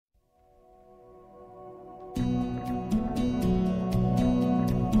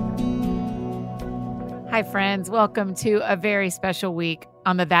Hi, friends. Welcome to a very special week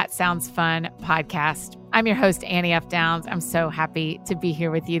on the That Sounds Fun podcast. I'm your host, Annie F. Downs. I'm so happy to be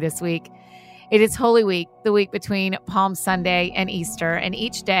here with you this week. It is Holy Week, the week between Palm Sunday and Easter, and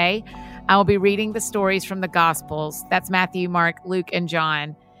each day I will be reading the stories from the Gospels, that's Matthew, Mark, Luke, and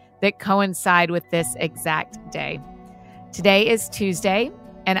John, that coincide with this exact day. Today is Tuesday,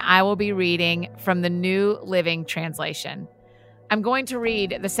 and I will be reading from the New Living Translation. I'm going to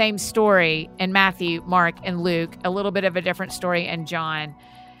read the same story in Matthew, Mark, and Luke, a little bit of a different story in John.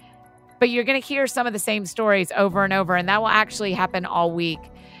 But you're going to hear some of the same stories over and over, and that will actually happen all week.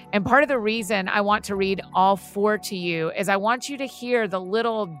 And part of the reason I want to read all four to you is I want you to hear the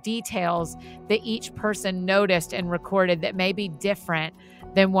little details that each person noticed and recorded that may be different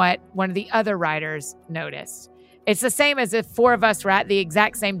than what one of the other writers noticed. It's the same as if four of us were at the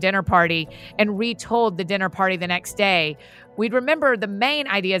exact same dinner party and retold the dinner party the next day. We'd remember the main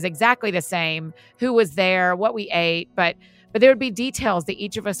ideas exactly the same, who was there, what we ate, but there would be details that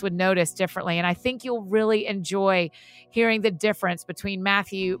each of us would notice differently. And I think you'll really enjoy hearing the difference between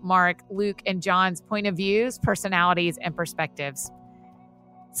Matthew, Mark, Luke, and John's point of views, personalities, and perspectives.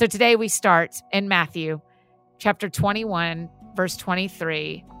 So today we start in Matthew chapter 21, verse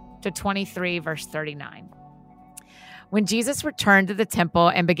 23 to 23, verse 39. When Jesus returned to the temple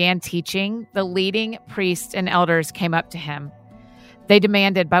and began teaching, the leading priests and elders came up to him. They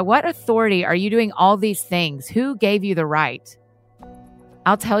demanded, "By what authority are you doing all these things? Who gave you the right?"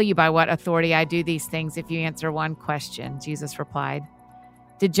 "I'll tell you by what authority I do these things if you answer one question," Jesus replied.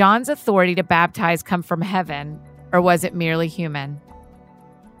 "Did John's authority to baptize come from heaven, or was it merely human?"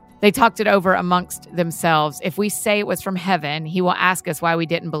 They talked it over amongst themselves. "If we say it was from heaven, he will ask us why we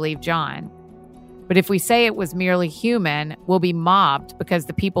didn't believe John. But if we say it was merely human, we'll be mobbed because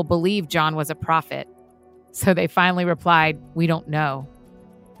the people believed John was a prophet." So they finally replied, "We don't know."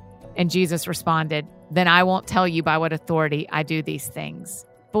 And Jesus responded, "Then I won't tell you by what authority I do these things."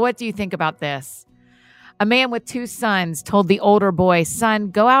 But what do you think about this? A man with 2 sons told the older boy,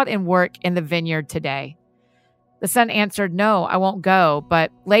 "Son, go out and work in the vineyard today." The son answered, "No, I won't go."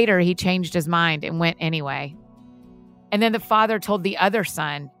 But later he changed his mind and went anyway. And then the father told the other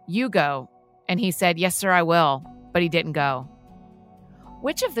son, "You go." And he said, "Yes, sir, I will." But he didn't go.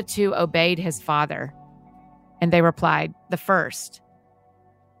 Which of the 2 obeyed his father? And they replied, "The first."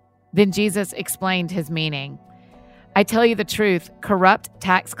 Then Jesus explained his meaning. "I tell you the truth, corrupt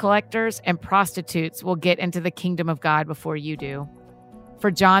tax collectors and prostitutes will get into the kingdom of God before you do. For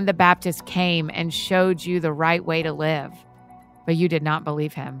John the Baptist came and showed you the right way to live, but you did not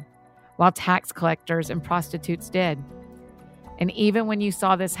believe him, while tax collectors and prostitutes did. And even when you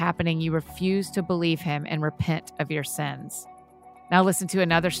saw this happening, you refused to believe him and repent of your sins." Now listen to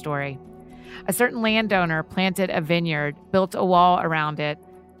another story. A certain landowner planted a vineyard, built a wall around it,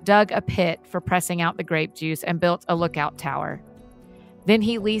 dug a pit for pressing out the grape juice, and built a lookout tower. Then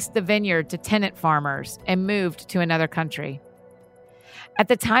he leased the vineyard to tenant farmers and moved to another country. At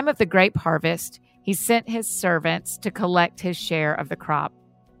the time of the grape harvest, he sent his servants to collect his share of the crop.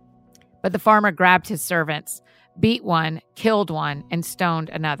 But the farmer grabbed his servants, beat one, killed one, and stoned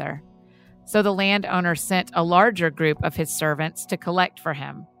another. So the landowner sent a larger group of his servants to collect for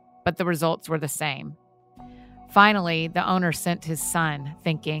him, but the results were the same. Finally, the owner sent his son,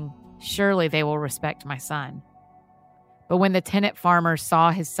 thinking, "Surely they will respect my son." But when the tenant farmers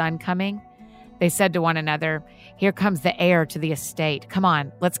saw his son coming, they said to one another, "Here comes the heir to the estate. Come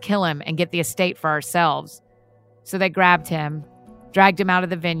on, let's kill him and get the estate for ourselves." So they grabbed him, dragged him out of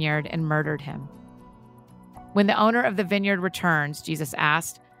the vineyard, and murdered him. When the owner of the vineyard returns, Jesus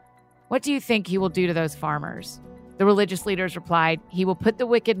asked, "What do you think he will do to those farmers?" The religious leaders replied, "He will put the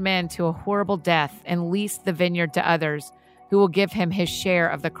wicked men to a horrible death and lease the vineyard to others who will give him his share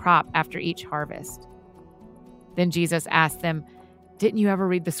of the crop after each harvest." Then Jesus asked them, "Didn't you ever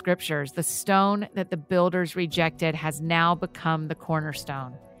read the scriptures? The stone that the builders rejected has now become the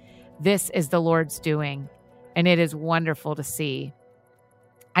cornerstone. This is the Lord's doing, and it is wonderful to see.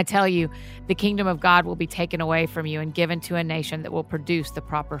 I tell you, the kingdom of God will be taken away from you and given to a nation that will produce the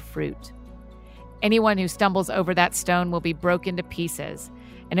proper fruit. Anyone who stumbles over that stone will be broken to pieces,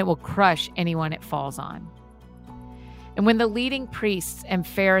 and it will crush anyone it falls on." And when the leading priests and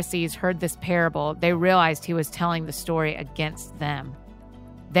Pharisees heard this parable, they realized he was telling the story against them.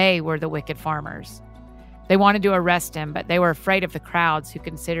 They were the wicked farmers. They wanted to arrest him, but they were afraid of the crowds who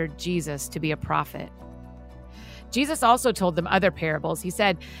considered Jesus to be a prophet. Jesus also told them other parables. He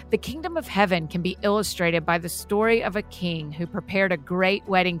said, "The kingdom of heaven can be illustrated by the story of a king who prepared a great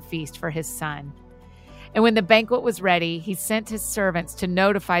wedding feast for his son. And when the banquet was ready, he sent his servants to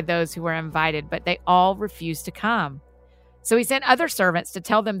notify those who were invited, but they all refused to come. So he sent other servants to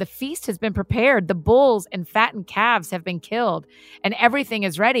tell them the feast has been prepared, the bulls and fattened calves have been killed, and everything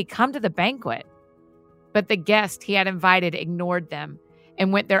is ready. Come to the banquet. But the guest he had invited ignored them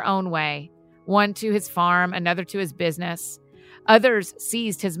and went their own way, one to his farm, another to his business. Others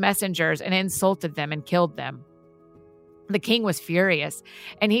seized his messengers and insulted them and killed them. The king was furious,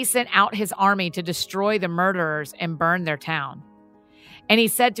 and he sent out his army to destroy the murderers and burn their town. And he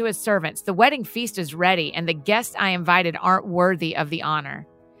said to his servants, "The wedding feast is ready, and the guests I invited aren't worthy of the honor.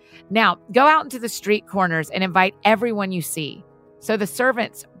 Now, go out into the street corners and invite everyone you see." So the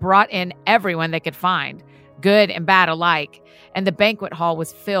servants brought in everyone they could find, good and bad alike, and the banquet hall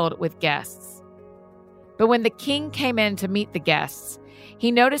was filled with guests. But when the king came in to meet the guests,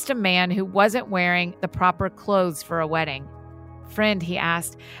 he noticed a man who wasn't wearing the proper clothes for a wedding. "Friend," he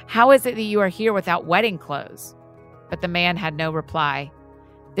asked, "how is it that you are here without wedding clothes?" But the man had no reply.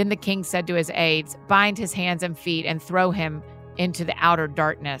 Then the king said to his aides, "Bind his hands and feet and throw him into the outer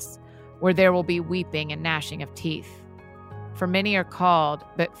darkness, where there will be weeping and gnashing of teeth. For many are called,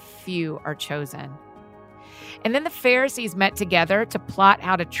 but few are chosen." And then the Pharisees met together to plot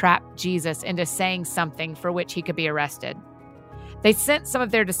how to trap Jesus into saying something for which he could be arrested. They sent some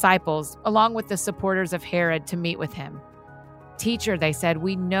of their disciples, along with the supporters of Herod, to meet with him. "Teacher," they said,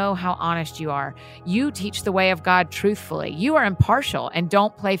 "we know how honest you are. You teach the way of God truthfully. You are impartial and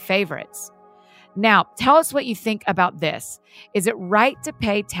don't play favorites. Now, tell us what you think about this. Is it right to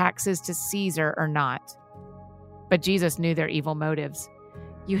pay taxes to Caesar or not?" But Jesus knew their evil motives.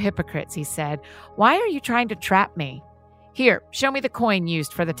 "You hypocrites," he said, "why are you trying to trap me? Here, show me the coin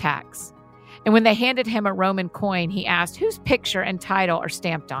used for the tax." And when they handed him a Roman coin, he asked, "Whose picture and title are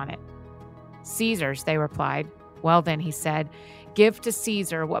stamped on it?" "Caesar's," they replied. "Well then," he said, "give to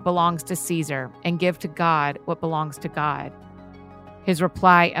Caesar what belongs to Caesar, and give to God what belongs to God." His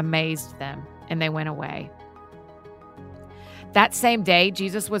reply amazed them, and they went away. That same day,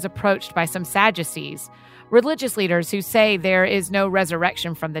 Jesus was approached by some Sadducees, religious leaders who say there is no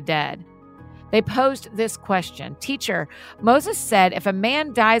resurrection from the dead. They posed this question: "Teacher, Moses said if a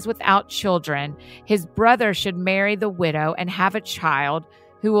man dies without children, his brother should marry the widow and have a child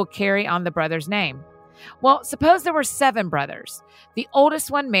who will carry on the brother's name. Well, suppose there were 7 brothers. The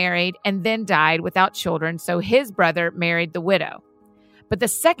oldest one married and then died without children, so his brother married the widow. But the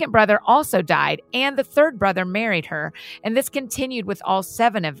second brother also died, and the third brother married her, and this continued with all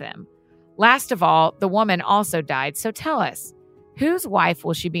 7 of them. Last of all, the woman also died. So tell us, whose wife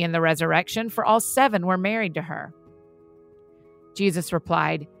will she be in the resurrection? For all 7 were married to her." Jesus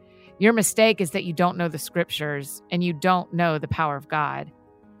replied, "Your mistake is that you don't know the scriptures, and you don't know the power of God.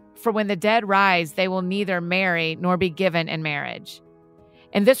 For when the dead rise, they will neither marry nor be given in marriage.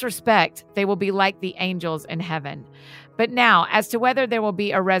 In this respect, they will be like the angels in heaven. But now, as to whether there will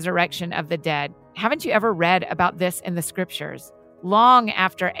be a resurrection of the dead, haven't you ever read about this in the scriptures? Long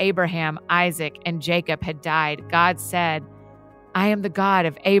after Abraham, Isaac, and Jacob had died, God said, 'I am the God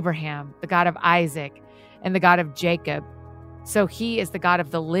of Abraham, the God of Isaac, and the God of Jacob.' So he is the God of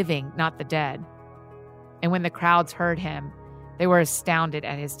the living, not the dead." And when the crowds heard him, they were astounded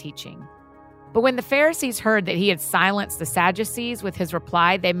at his teaching. But when the Pharisees heard that he had silenced the Sadducees with his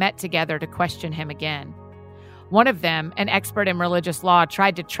reply, they met together to question him again. One of them, an expert in religious law,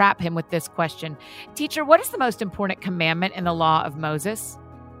 tried to trap him with this question: "Teacher, what is the most important commandment in the law of Moses?"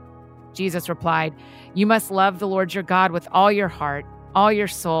 Jesus replied, "You must love the Lord your God with all your heart, all your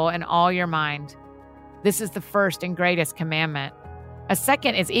soul, and all your mind. This is the first and greatest commandment. A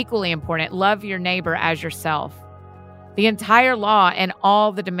second is equally important: love your neighbor as yourself. The entire law and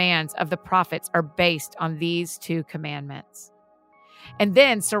all the demands of the prophets are based on these 2 commandments." And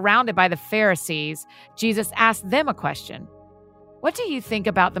then, surrounded by the Pharisees, Jesus asked them a question: "What do you think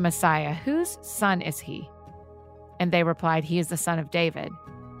about the Messiah? Whose son is he?" And they replied, "He is the son of David."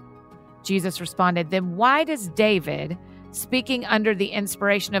 Jesus responded, "Then why does David, speaking under the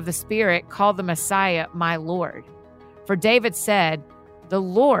inspiration of the Spirit, call the Messiah my Lord? For David said, 'The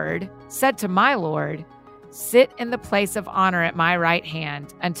Lord said to my Lord, sit in the place of honor at my right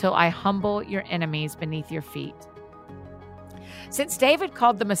hand until I humble your enemies beneath your feet.' Since David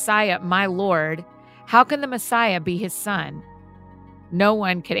called the Messiah my Lord, how can the Messiah be his son?" No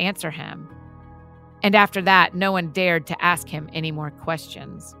one could answer him. And after that, no one dared to ask him any more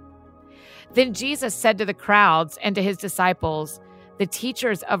questions. Then Jesus said to the crowds and to his disciples, "The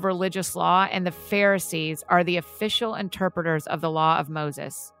teachers of religious law and the Pharisees are the official interpreters of the law of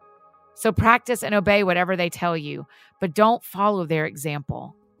Moses. So practice and obey whatever they tell you, but don't follow their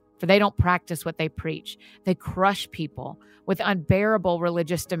example, for they don't practice what they preach. They crush people with unbearable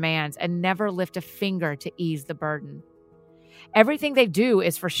religious demands and never lift a finger to ease the burden. Everything they do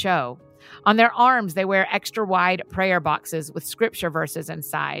is for show. On their arms, they wear extra wide prayer boxes with scripture verses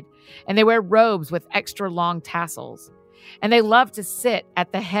inside, and they wear robes with extra long tassels. And they love to sit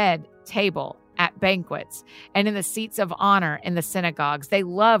at the head table at banquets and in the seats of honor in the synagogues. They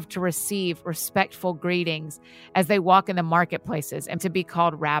love to receive respectful greetings as they walk in the marketplaces and to be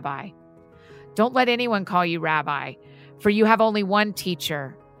called rabbi. Don't let anyone call you rabbi, for you have only one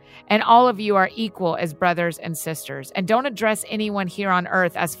teacher, and all of you are equal as brothers and sisters. And don't address anyone here on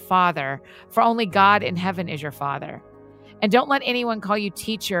earth as father, for only God in heaven is your father. And don't let anyone call you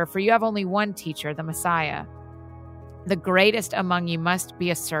teacher, for you have only one teacher, the Messiah. The greatest among you must be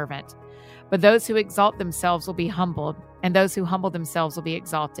a servant, but those who exalt themselves will be humbled, and those who humble themselves will be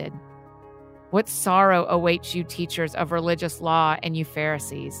exalted. What sorrow awaits you, teachers of religious law, and you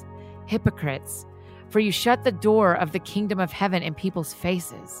Pharisees, hypocrites, for you shut the door of the kingdom of heaven in people's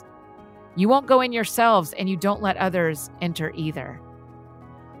faces. You won't go in yourselves, and you don't let others enter either.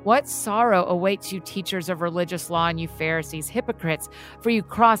 What sorrow awaits you, teachers of religious law, and you Pharisees, hypocrites, for you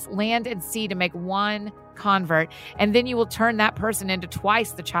cross land and sea to make one convert, and then you will turn that person into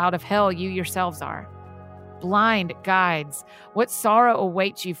twice the child of hell you yourselves are. Blind guides, what sorrow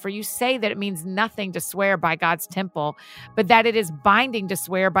awaits you, for you say that it means nothing to swear by God's temple, but that it is binding to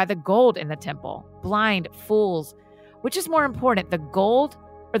swear by the gold in the temple. Blind fools, which is more important, the gold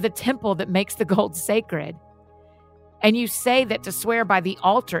or the temple that makes the gold sacred? And you say that to swear by the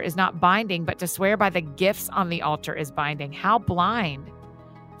altar is not binding, but to swear by the gifts on the altar is binding. How blind!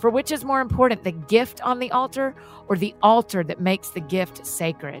 For which is more important, the gift on the altar or the altar that makes the gift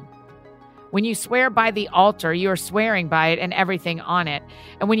sacred? When you swear by the altar, you are swearing by it and everything on it.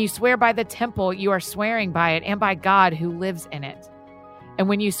 And when you swear by the temple, you are swearing by it and by God who lives in it. And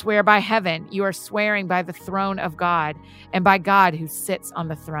when you swear by heaven, you are swearing by the throne of God and by God who sits on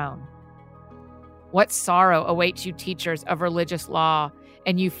the throne. What sorrow awaits you, teachers of religious law,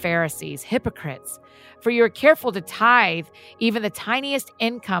 and you Pharisees, hypocrites! For you are careful to tithe even the tiniest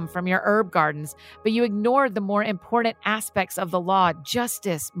income from your herb gardens, but you ignore the more important aspects of the law,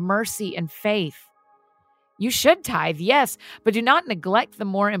 justice, mercy, and faith. You should tithe, yes, but do not neglect the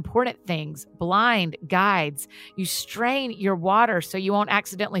more important things. Blind guides, you strain your water so you won't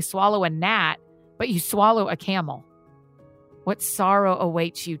accidentally swallow a gnat, but you swallow a camel. What sorrow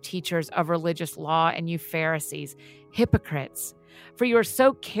awaits you, teachers of religious law, and you Pharisees, hypocrites! For you are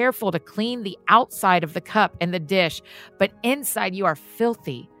so careful to clean the outside of the cup and the dish, but inside you are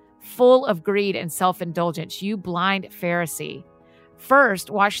filthy, full of greed and self-indulgence, you blind Pharisee. First,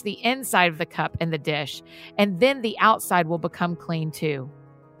 wash the inside of the cup and the dish, and then the outside will become clean too.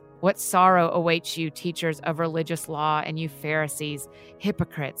 What sorrow awaits you, teachers of religious law, and you Pharisees,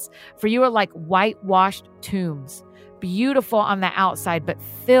 hypocrites! For you are like whitewashed tombs, beautiful on the outside, but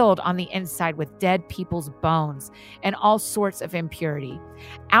filled on the inside with dead people's bones and all sorts of impurity.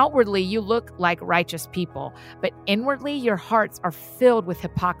 Outwardly, you look like righteous people, but inwardly, your hearts are filled with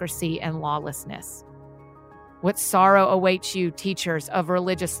hypocrisy and lawlessness. What sorrow awaits you, teachers of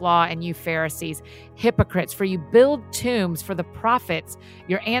religious law, and you Pharisees, hypocrites! For you build tombs for the prophets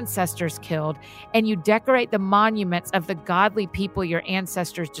your ancestors killed, and you decorate the monuments of the godly people your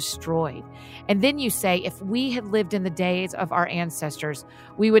ancestors destroyed. And then you say, if we had lived in the days of our ancestors,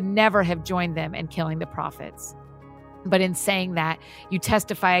 we would never have joined them in killing the prophets. But in saying that, you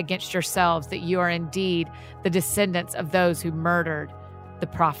testify against yourselves that you are indeed the descendants of those who murdered the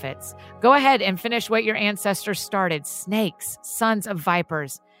prophets. Go ahead and finish what your ancestors started. Snakes, sons of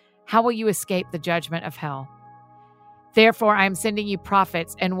vipers, how will you escape the judgment of hell? Therefore, I am sending you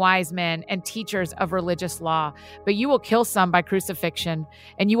prophets and wise men and teachers of religious law, but you will kill some by crucifixion,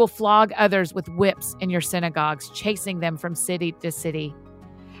 and you will flog others with whips in your synagogues, chasing them from city to city.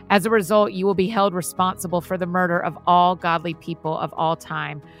 As a result, you will be held responsible for the murder of all godly people of all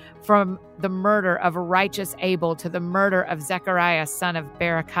time, from the murder of righteous Abel to the murder of Zechariah, son of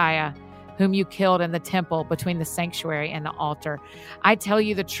Berechiah, whom you killed in the temple between the sanctuary and the altar. I tell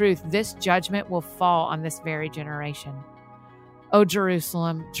you the truth, this judgment will fall on this very generation. O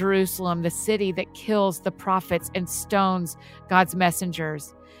Jerusalem, Jerusalem, the city that kills the prophets and stones God's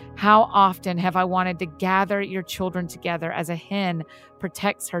messengers. How often have I wanted to gather your children together as a hen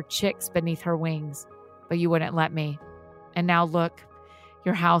protects her chicks beneath her wings, but you wouldn't let me. And now look,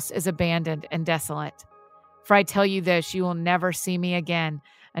 your house is abandoned and desolate. For I tell you this, you will never see me again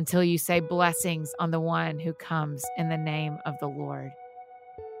until you say blessings on the one who comes in the name of the Lord.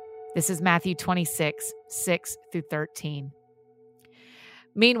 This is Matthew 26, 6 through 13.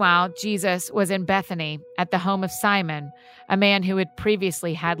 Meanwhile, Jesus was in Bethany at the home of Simon, a man who had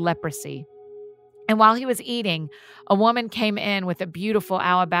previously had leprosy. And while he was eating, a woman came in with a beautiful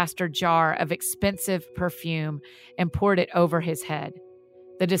alabaster jar of expensive perfume and poured it over his head.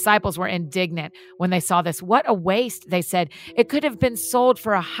 The disciples were indignant when they saw this. "What a waste," they said. "It could have been sold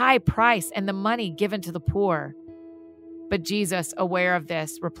for a high price and the money given to the poor." But Jesus, aware of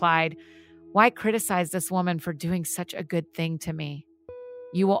this, replied, "Why criticize this woman for doing such a good thing to me?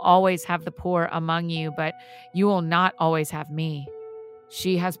 You will always have the poor among you, but you will not always have me.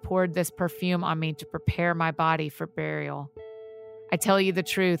 She has poured this perfume on me to prepare my body for burial. I tell you the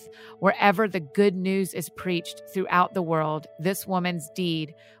truth, wherever the good news is preached throughout the world, this woman's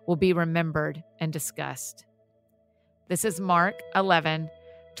deed will be remembered and discussed." This is Mark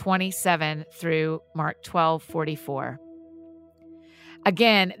 11:27 through Mark 12:44.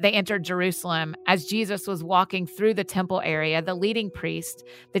 Again, they entered Jerusalem. As Jesus was walking through the temple area, the leading priests,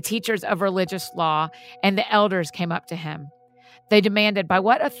 the teachers of religious law, and the elders came up to him. They demanded, "By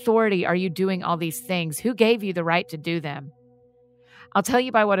what authority are you doing all these things? Who gave you the right to do them?" "I'll tell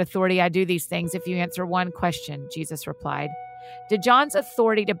you by what authority I do these things if you answer one question," Jesus replied. "Did John's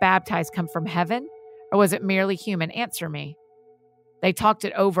authority to baptize come from heaven, or was it merely human? Answer me." They talked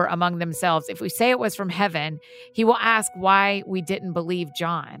it over among themselves. "If we say it was from heaven, he will ask why we didn't believe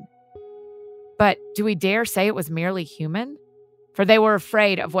John. But do we dare say it was merely human?" For they were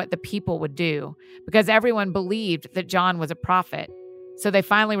afraid of what the people would do, because everyone believed that John was a prophet. So they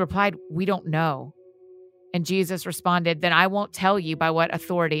finally replied, "We don't know." And Jesus responded, "Then I won't tell you by what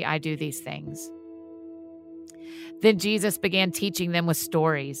authority I do these things." Then Jesus began teaching them with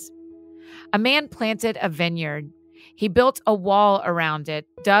stories. "A man planted a vineyard. He built a wall around it,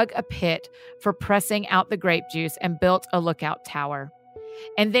 dug a pit for pressing out the grape juice, and built a lookout tower.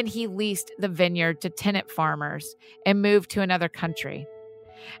 And then he leased the vineyard to tenant farmers and moved to another country.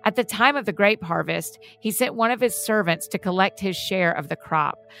 At the time of the grape harvest, he sent one of his servants to collect his share of the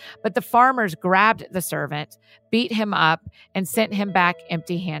crop. But the farmers grabbed the servant, beat him up, and sent him back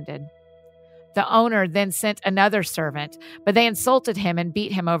empty-handed. The owner then sent another servant, but they insulted him and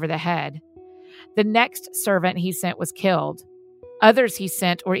beat him over the head. The next servant he sent was killed. Others he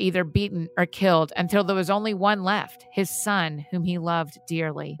sent were either beaten or killed until there was only one left, his son, whom he loved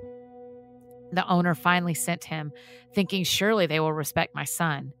dearly. The owner finally sent him, thinking, 'Surely they will respect my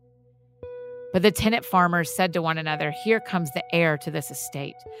son.' But the tenant farmers said to one another, 'Here comes the heir to this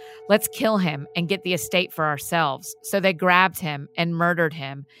estate. Let's kill him and get the estate for ourselves.' So they grabbed him and murdered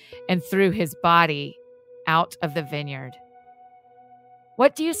him and threw his body out of the vineyard."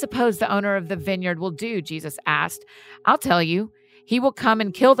 "What do you suppose the owner of the vineyard will do?" Jesus asked. "I'll tell you. He will come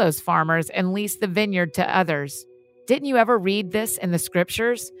and kill those farmers and lease the vineyard to others. Didn't you ever read this in the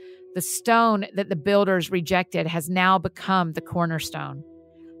scriptures? The stone that the builders rejected has now become the cornerstone.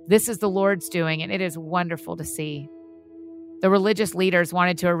 This is the Lord's doing, and it is wonderful to see." The religious leaders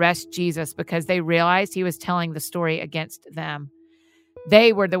wanted to arrest Jesus because they realized he was telling the story against them.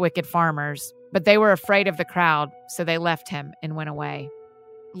 They were the wicked farmers, but they were afraid of the crowd, so they left him and went away.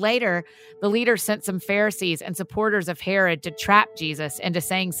 Later, the leaders sent some Pharisees and supporters of Herod to trap Jesus into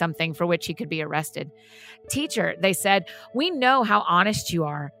saying something for which he could be arrested. "Teacher," they said, "we know how honest you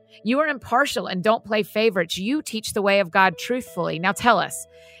are. You are impartial and don't play favorites. You teach the way of God truthfully. Now tell us,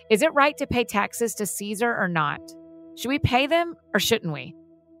 is it right to pay taxes to Caesar or not? Should we pay them or shouldn't we?"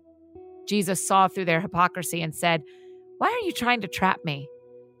 Jesus saw through their hypocrisy and said, "Why are you trying to trap me?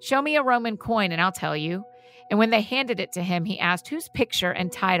 Show me a Roman coin and I'll tell you." And when they handed it to him, he asked, "Whose picture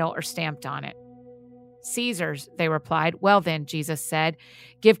and title are stamped on it?" "Caesar's," they replied. "Well then," Jesus said,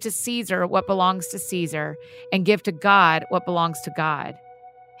 "give to Caesar what belongs to Caesar, and give to God what belongs to God."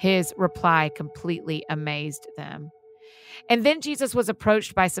 His reply completely amazed them. And then Jesus was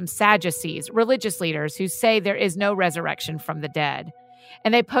approached by some Sadducees, religious leaders who say there is no resurrection from the dead.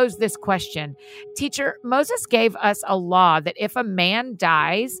 And they posed this question, "Teacher, Moses gave us a law that if a man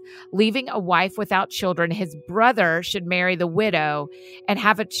dies, leaving a wife without children, his brother should marry the widow and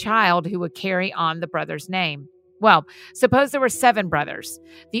have a child who would carry on the brother's name. Well, suppose there were 7 brothers.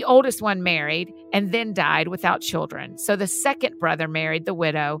 The oldest one married and then died without children. So the second brother married the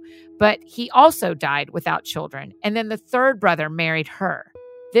widow, but he also died without children. And then the third brother married her.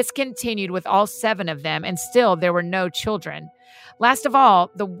 This continued with all 7 of them, and still there were no children. Last of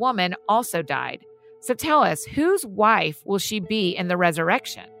all, the woman also died. So tell us, whose wife will she be in the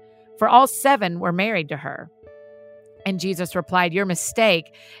resurrection? For all 7 were married to her." And Jesus replied, "Your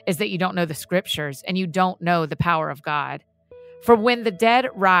mistake is that you don't know the scriptures and you don't know the power of God. For when the dead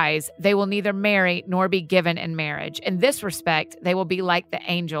rise, they will neither marry nor be given in marriage. In this respect, they will be like the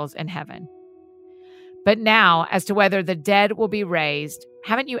angels in heaven. But now, as to whether the dead will be raised,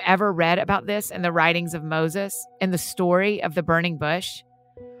 haven't you ever read about this in the writings of Moses, in the story of the burning bush?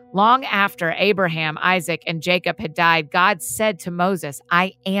 Long after Abraham, Isaac, and Jacob had died, God said to Moses,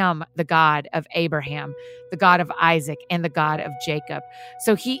 I am the God of Abraham, the God of Isaac, and the God of Jacob.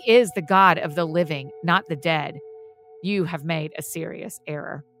 So he is the God of the living, not the dead. You have made a serious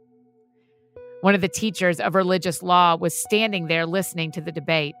error. One of the teachers of religious law was standing there listening to the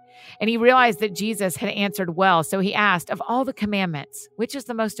debate, and he realized that Jesus had answered well, so he asked, of all the commandments, which is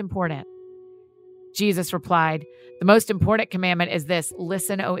the most important? Jesus replied, the most important commandment is this: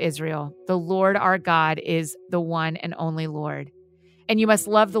 listen, O Israel, the Lord our God is the one and only Lord. And you must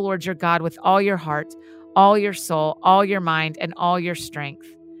love the Lord your God with all your heart, all your soul, all your mind, and all your strength.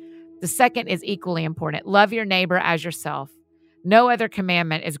 The second is equally important. Love your neighbor as yourself. No other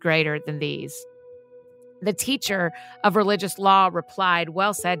commandment is greater than these. The teacher of religious law replied,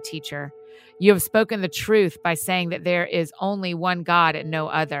 well said, teacher. You have spoken the truth by saying that there is only one God and no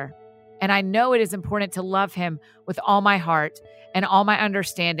other. And I know it is important to love him with all my heart and all my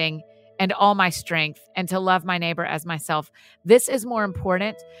understanding and all my strength, and to love my neighbor as myself. This is more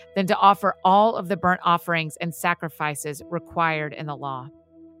important than to offer all of the burnt offerings and sacrifices required in the law.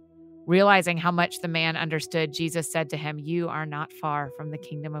 Realizing how much the man understood, Jesus said to him, you are not far from the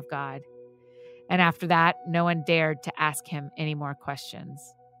kingdom of God. And after that, no one dared to ask him any more questions.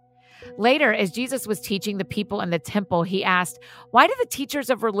 Later, as Jesus was teaching the people in the temple, he asked, why do the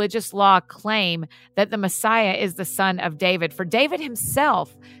teachers of religious law claim that the Messiah is the son of David? For David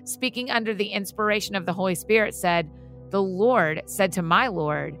himself, speaking under the inspiration of the Holy Spirit, said, the Lord said to my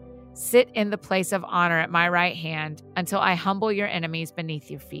Lord, sit in the place of honor at my right hand until I humble your enemies beneath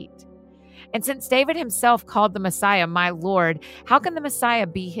your feet. And since David himself called the Messiah my Lord, how can the Messiah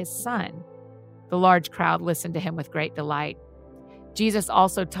be his son? The large crowd listened to him with great delight. Jesus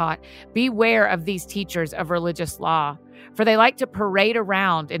also taught, beware of these teachers of religious law, for they like to parade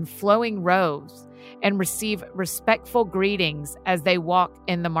around in flowing robes and receive respectful greetings as they walk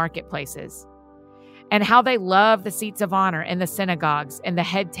in the marketplaces, and how they love the seats of honor in the synagogues and the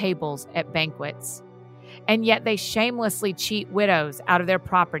head tables at banquets. And yet they shamelessly cheat widows out of their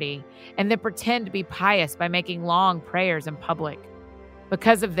property and then pretend to be pious by making long prayers in public.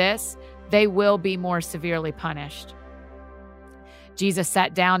 Because of this, they will be more severely punished. Jesus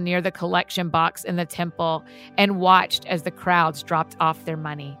sat down near the collection box in the temple and watched as the crowds dropped off their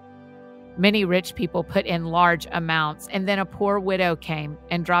money. Many rich people put in large amounts, and then a poor widow came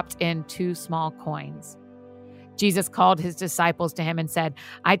and dropped in 2 small coins. Jesus called his disciples to him and said,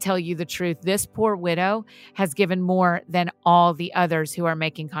 I tell you the truth, this poor widow has given more than all the others who are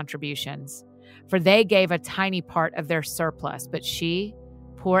making contributions. For they gave a tiny part of their surplus, but she,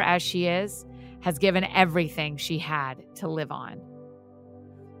 poor as she is, has given everything she had to live on.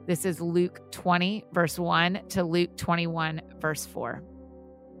 This is Luke 20, verse 1 to Luke 21, verse 4.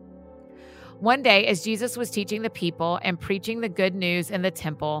 One day, as Jesus was teaching the people and preaching the good news in the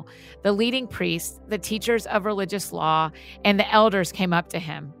temple, the leading priests, the teachers of religious law, and the elders came up to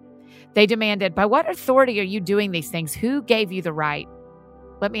him. They demanded, by what authority are you doing these things? Who gave you the right?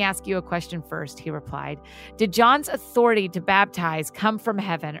 Let me ask you a question first, he replied. Did John's authority to baptize come from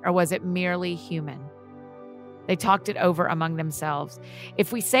heaven, or was it merely human? They talked it over among themselves.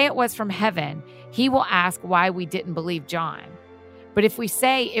 If we say it was from heaven, he will ask why we didn't believe John. But if we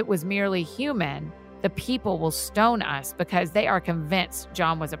say it was merely human, the people will stone us because they are convinced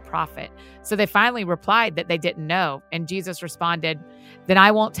John was a prophet. So they finally replied that they didn't know. And Jesus responded, then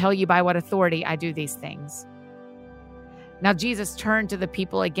I won't tell you by what authority I do these things. Now Jesus turned to the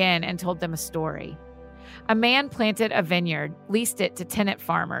people again and told them a story. A man planted a vineyard, leased it to tenant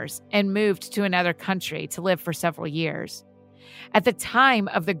farmers, and moved to another country to live for several years. At the time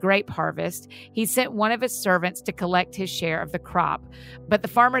of the grape harvest, he sent one of his servants to collect his share of the crop, but the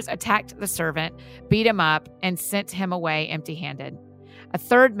farmers attacked the servant, beat him up, and sent him away empty-handed. A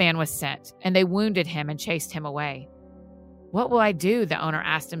third man was sent, and they wounded him and chased him away. What will I do? The owner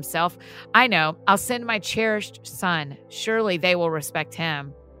asked himself. I know, I'll send my cherished son. Surely they will respect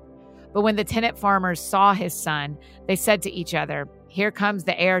him. But when the tenant farmers saw his son, they said to each other, here comes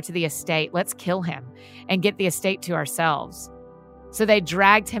the heir to the estate. Let's kill him and get the estate to ourselves. So they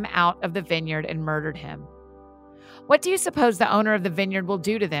dragged him out of the vineyard and murdered him. What do you suppose the owner of the vineyard will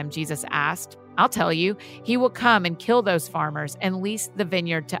do to them? Jesus asked. I'll tell you, he will come and kill those farmers and lease the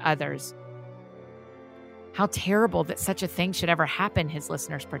vineyard to others. How terrible that such a thing should ever happen, his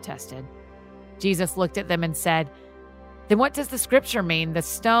listeners protested. Jesus looked at them and said, then what does the scripture mean? The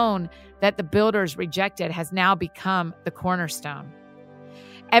stone that the builders rejected has now become the cornerstone.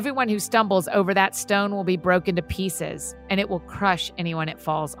 Everyone who stumbles over that stone will be broken to pieces, and it will crush anyone it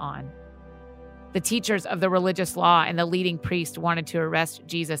falls on. The teachers of the religious law and the leading priest wanted to arrest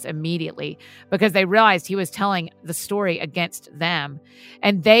Jesus immediately because they realized he was telling the story against them,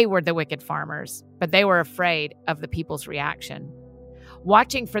 and they were the wicked farmers, but they were afraid of the people's reaction.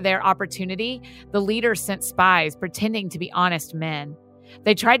 Watching for their opportunity, the leaders sent spies pretending to be honest men.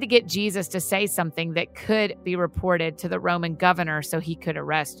 They tried to get Jesus to say something that could be reported to the Roman governor so he could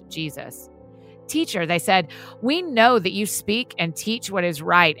arrest Jesus. "Teacher," they said, "we know that you speak and teach what is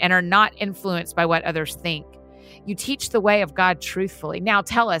right and are not influenced by what others think. You teach the way of God truthfully. Now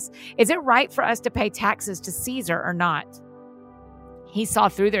tell us, is it right for us to pay taxes to Caesar or not?" He saw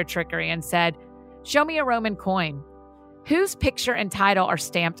through their trickery and said, "Show me a Roman coin. Whose picture and title are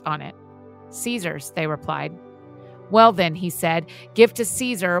stamped on it?" "Caesar's," they replied. "Well then," he said, "give to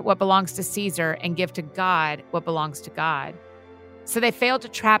Caesar what belongs to Caesar and give to God what belongs to God." So they failed to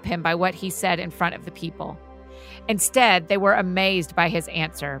trap him by what he said in front of the people. Instead, they were amazed by his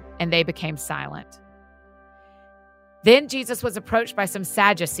answer, and they became silent. Then Jesus was approached by some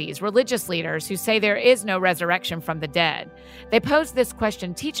Sadducees, religious leaders who say there is no resurrection from the dead. They posed this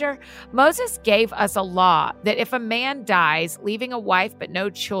question, "Teacher, Moses gave us a law that if a man dies, leaving a wife but no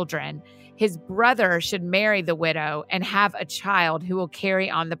children, his brother should marry the widow and have a child who will carry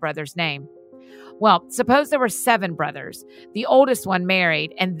on the brother's name. Well, suppose there were 7 brothers. The oldest one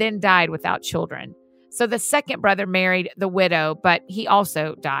married and then died without children. So the second brother married the widow, but he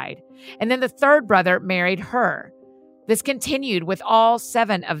also died. And then the third brother married her. This continued with all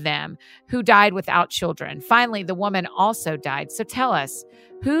 7 of them who died without children. Finally, the woman also died. So tell us,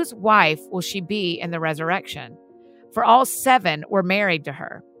 whose wife will she be in the resurrection? For all 7 were married to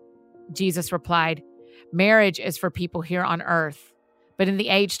her." Jesus replied, "Marriage is for people here on earth. But in the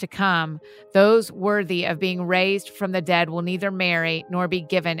age to come, those worthy of being raised from the dead will neither marry nor be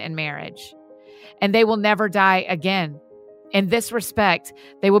given in marriage. And they will never die again. In this respect,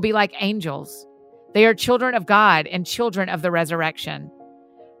 they will be like angels. They are children of God and children of the resurrection.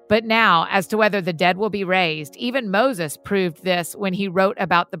 But now, as to whether the dead will be raised, even Moses proved this when he wrote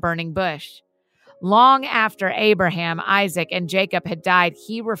about the burning bush. Long after Abraham, Isaac, and Jacob had died,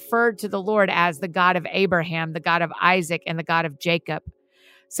 he referred to the Lord as the God of Abraham, the God of Isaac, and the God of Jacob.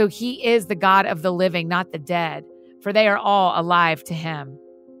 So he is the God of the living, not the dead, for they are all alive to him."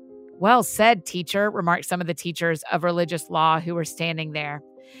 "Well said, teacher," remarked some of the teachers of religious law who were standing there.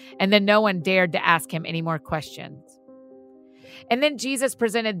 And then no one dared to ask him any more questions. And then Jesus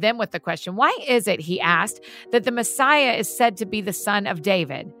presented them with the question, "Why is it," he asked, "that the Messiah is said to be the son of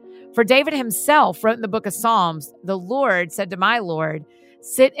David? For David himself wrote in the book of Psalms, 'The Lord said to my Lord,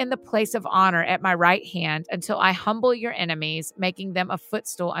 sit in the place of honor at my right hand until I humble your enemies, making them a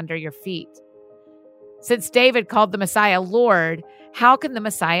footstool under your feet.' Since David called the Messiah Lord, how can the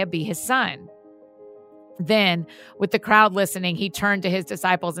Messiah be his son?" Then, with the crowd listening, he turned to his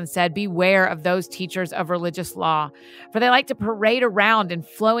disciples and said, "Beware of those teachers of religious law, for they like to parade around in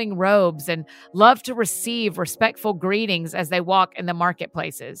flowing robes and love to receive respectful greetings as they walk in the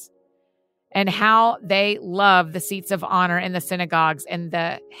marketplaces. And how they love the seats of honor in the synagogues and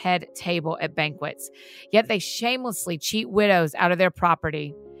the head table at banquets. Yet they shamelessly cheat widows out of their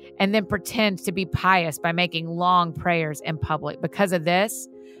property and then pretend to be pious by making long prayers in public. Because of this,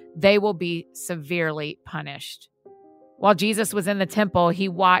 they will be severely punished." While Jesus was in the temple, he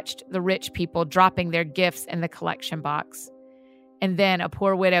watched the rich people dropping their gifts in the collection box. And then a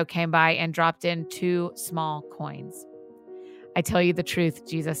poor widow came by and dropped in 2 small coins. "I tell you the truth,"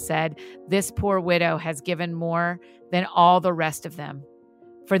 Jesus said, "this poor widow has given more than all the rest of them.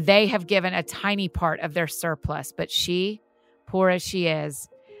 For they have given a tiny part of their surplus, but she, poor as she is,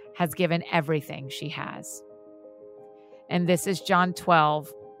 has given everything she has." And this is John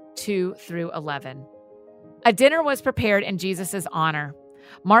 12, 2 through 11. A dinner was prepared in Jesus' honor.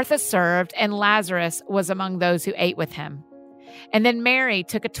 Martha served, and Lazarus was among those who ate with him. And then Mary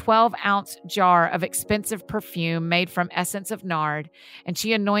took a 12-ounce jar of expensive perfume made from essence of nard, and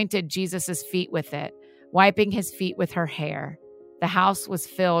she anointed Jesus' feet with it, wiping his feet with her hair. The house was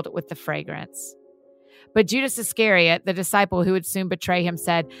filled with the fragrance. But Judas Iscariot, the disciple who would soon betray him,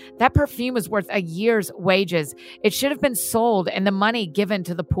 said, "That perfume is worth a year's wages. It should have been sold and the money given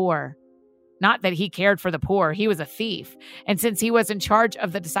to the poor." Not that he cared for the poor, he was a thief. And since he was in charge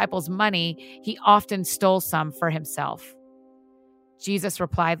of the disciples' money, he often stole some for himself. Jesus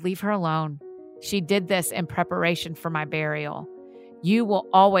replied, "Leave her alone. She did this in preparation for my burial. You will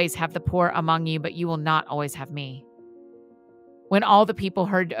always have the poor among you, but you will not always have me." When all the people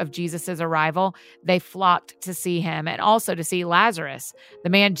heard of Jesus' arrival, they flocked to see him and also to see Lazarus,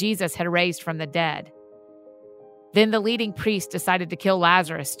 the man Jesus had raised from the dead. Then the leading priest decided to kill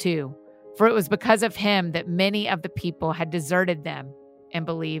Lazarus too, for it was because of him that many of the people had deserted them and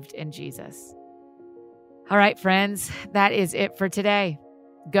believed in Jesus. All right, friends, that is it for today.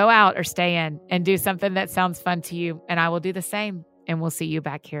 Go out or stay in and do something that sounds fun to you, and I will do the same. And we'll see you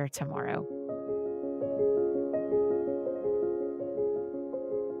back here tomorrow.